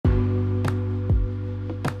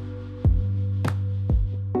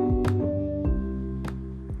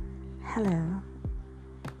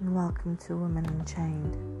welcome to Women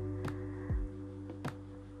Unchained.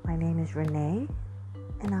 My name is Renee,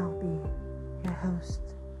 and I'll be your host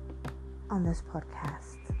on this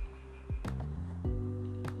podcast.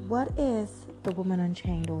 What is the Woman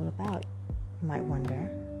Unchained all about, you might wonder?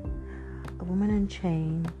 A woman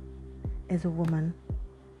unchained is a woman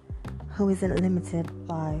who isn't limited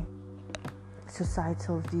by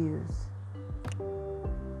societal views,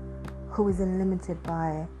 who isn't limited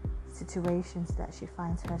by situations that she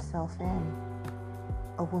finds herself in.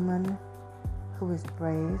 A woman who is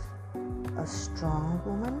brave, a strong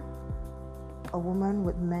woman, a woman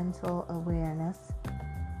with mental awareness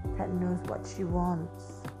that knows what she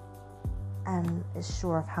wants and is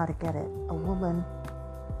sure of how to get it. A woman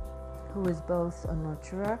who is both a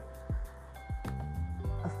nurturer,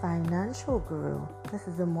 a financial guru. This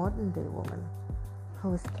is a modern day woman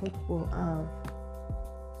who is capable of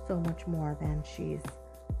so much more than she's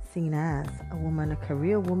seen as. A woman, a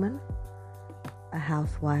career woman, a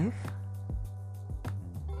housewife,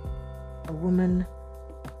 a woman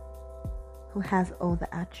who has all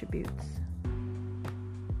the attributes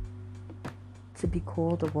to be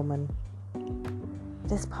called a woman.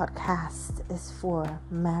 This podcast is for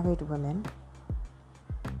married women,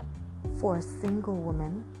 for single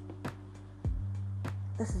women.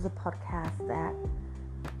 This is a podcast that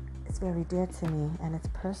is very dear to me, and it's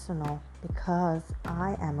personal because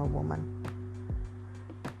I am a woman,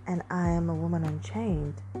 and I am a woman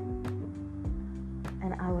unchained,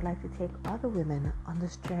 and I would like to take other women on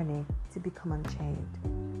this journey to become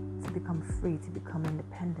unchained, to become free, to become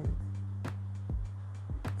independent,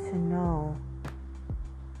 to know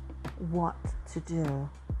what to do,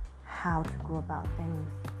 how to go about things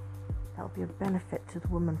that will be of benefit to the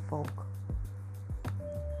women folk.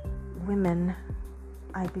 Women,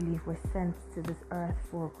 I believe, were sent to this earth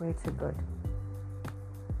for a greater good.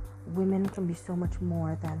 Women can be so much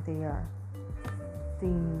more than they are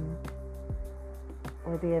seen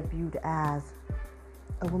or they are viewed as.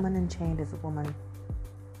 A woman unchained is a woman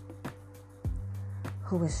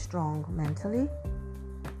who is strong mentally,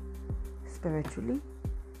 spiritually,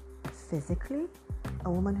 physically, a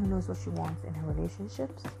woman who knows what she wants in her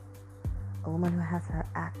relationships, a woman who has her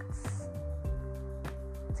acts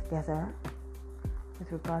together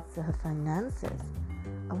with regards to her finances,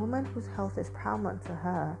 a woman whose health is paramount to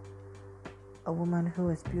her, a woman who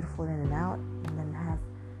is beautiful in and out and then has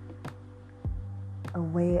a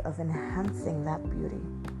way of enhancing that beauty.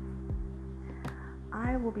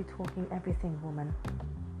 I will be talking everything woman,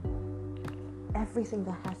 everything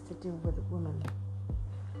that has to do with women.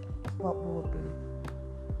 What will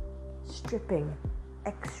be stripping,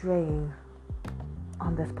 x-raying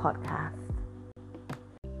on this podcast.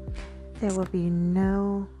 There will be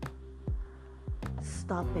no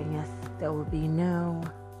stopping us. There will be no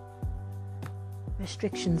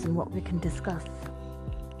restrictions in what we can discuss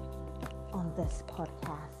on this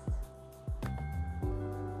podcast.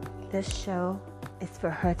 This show is for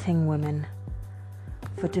hurting women,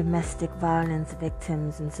 for domestic violence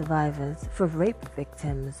victims and survivors, for rape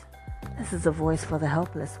victims. This is a voice for the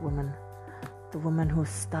helpless woman, the woman who's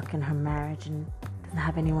stuck in her marriage and doesn't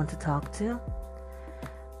have anyone to talk to.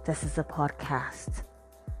 This is a podcast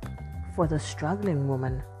for the struggling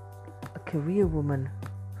woman, a career woman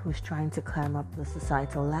who's trying to climb up the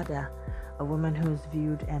societal ladder, a woman who's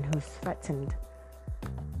viewed and who's threatened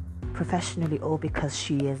professionally, all because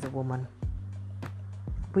she is a woman.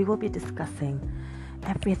 We will be discussing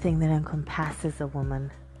everything that encompasses a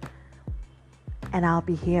woman, and I'll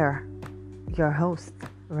be here, your host,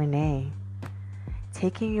 Renee,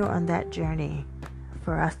 taking you on that journey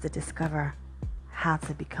for us to discover how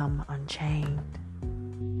to become unchained.